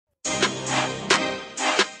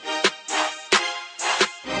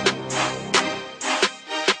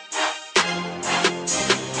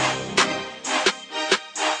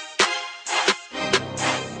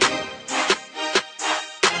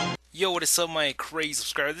what is up, my crazy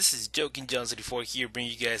subscriber? This is Joking Jones 84 here,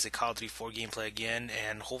 bringing you guys a Call of Duty 4 gameplay again,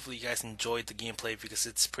 and hopefully you guys enjoyed the gameplay because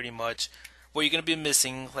it's pretty much what you're gonna be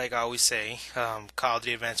missing. Like I always say, Call of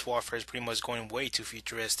Duty Advanced Warfare is pretty much going way too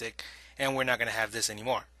futuristic, and we're not gonna have this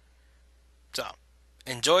anymore. So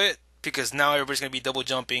enjoy it because now everybody's gonna be double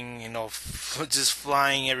jumping, just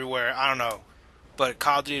flying everywhere. I don't know, but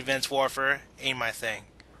Call of Duty Advanced Warfare ain't my thing.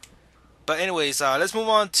 But anyways, let's move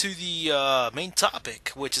on to the main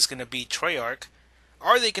topic, which is going to be Treyarch.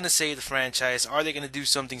 Are they going to save the franchise? Are they going to do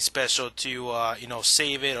something special to,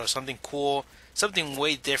 save it, or something cool, something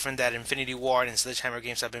way different that Infinity Ward and Sledgehammer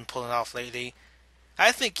Games have been pulling off lately?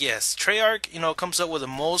 I think yes. Treyarch, comes up with the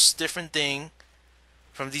most different thing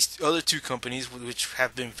from these other two companies, which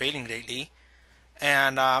have been failing lately.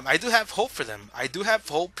 And I do have hope for them. I do have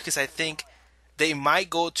hope because I think they might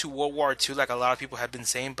go to World War II, like a lot of people have been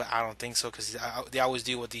saying, but I don't think so because they always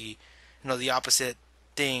deal with the opposite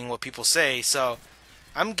thing what people say. So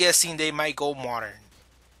I'm guessing they might go modern,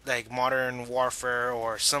 like modern warfare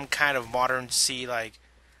or some kind of modern sea. Like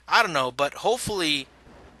I don't know, but hopefully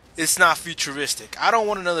it's not futuristic. I don't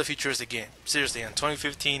want another futuristic game. Seriously, in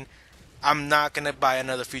 2015, I'm not gonna buy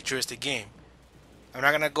another futuristic game. I'm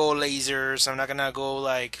not gonna go lasers. I'm not gonna go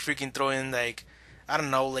like freaking throw in like, I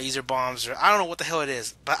don't know, laser bombs, or I don't know what the hell it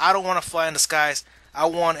is. But I don't want to fly in the skies. I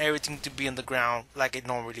want everything to be on the ground like it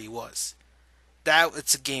normally was. That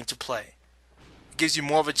it's a game to play. It gives you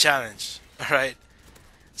more of a challenge. Alright?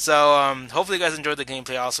 So hopefully you guys enjoyed the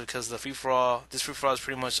gameplay also, because this free for all is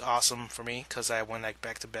pretty much awesome for me because I went like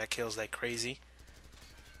back-to-back kills like crazy.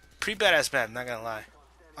 Pretty badass map, not gonna lie.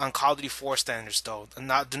 On Call of Duty 4 standards though.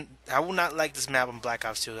 I would not like this map on Black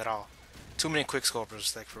Ops 2 at all. Too many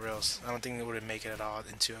quickscopers, like for reals. I don't think they would make it at all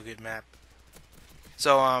into a good map.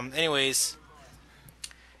 So, anyways,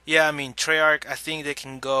 yeah, I mean, Treyarch, I think they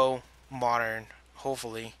can go modern,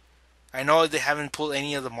 hopefully. I know they haven't pulled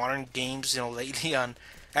any of the modern games, lately on.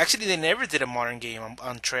 Actually, they never did a modern game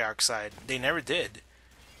on Treyarch side. They never did.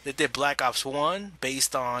 They did Black Ops 1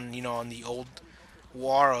 based on, on the old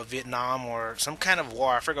war of Vietnam or some kind of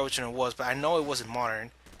war. I forgot which one it was, but I know it wasn't modern.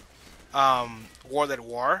 War that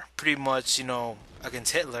war, pretty much,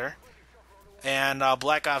 against Hitler. And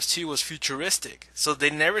Black Ops 2 was futuristic. So they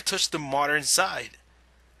never touched the modern side.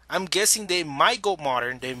 I'm guessing they might go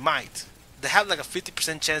modern. They might. They have like a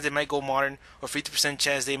 50% chance they might go modern, or 50%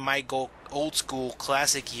 chance they might go old school,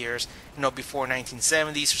 classic years, before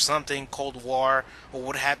 1970s or something, Cold War, or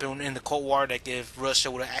what happened in the Cold War, like if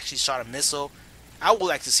Russia would have actually shot a missile. I would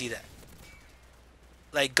like to see that.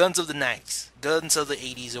 Like Guns of the 90s, Guns of the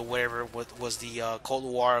 80s, or whatever was the Cold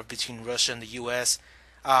War between Russia and the U.S.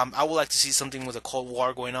 I would like to see something with a Cold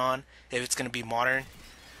War going on if it's going to be modern.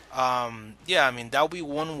 Yeah, I mean, that would be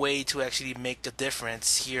one way to actually make a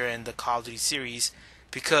difference here in the Call of Duty series,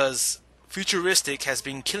 because futuristic has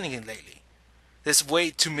been killing it lately. There's way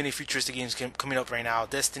too many futuristic games coming up right now.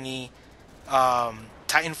 Destiny,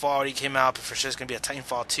 Titanfall already came out, but for sure it's going to be a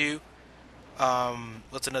Titanfall 2.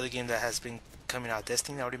 What's another game that has been coming out?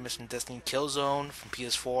 Destiny, I already mentioned Destiny. Killzone from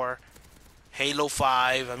PS4. Halo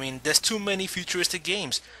 5. I mean, there's too many futuristic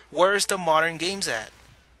games. Where's the modern games at?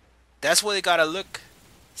 That's where they gotta look.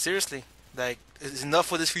 Seriously. Like, it's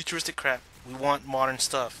enough with this futuristic crap. We want modern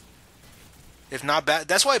stuff. If not,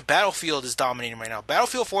 that's why Battlefield is dominating right now.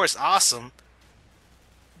 Battlefield 4 is awesome,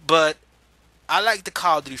 but I like the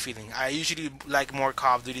Call of Duty feeling. I usually like more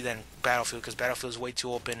Call of Duty than Battlefield because Battlefield is way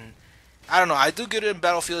too open. I don't know. I do good in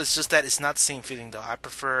Battlefield. It's just that it's not the same feeling though. I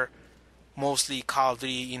prefer mostly Call of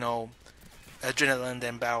Duty, adrenaline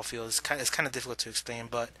than Battlefield. It's kind of difficult to explain,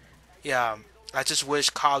 but yeah, I just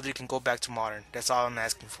wish Call of Duty can go back to modern. That's all I'm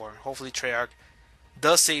asking for. Hopefully Treyarch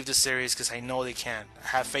does save the series because I know they can. I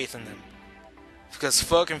have faith in them. Because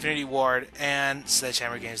fuck Infinity Ward and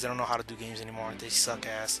Sledgehammer Games. They don't know how to do games anymore. They suck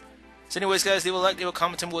ass. So anyways, guys, leave a like, leave a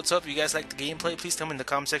comment, tell me what's up. If you guys like the gameplay, please tell me in the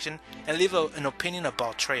comment section, and leave an opinion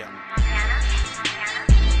about Treyarch.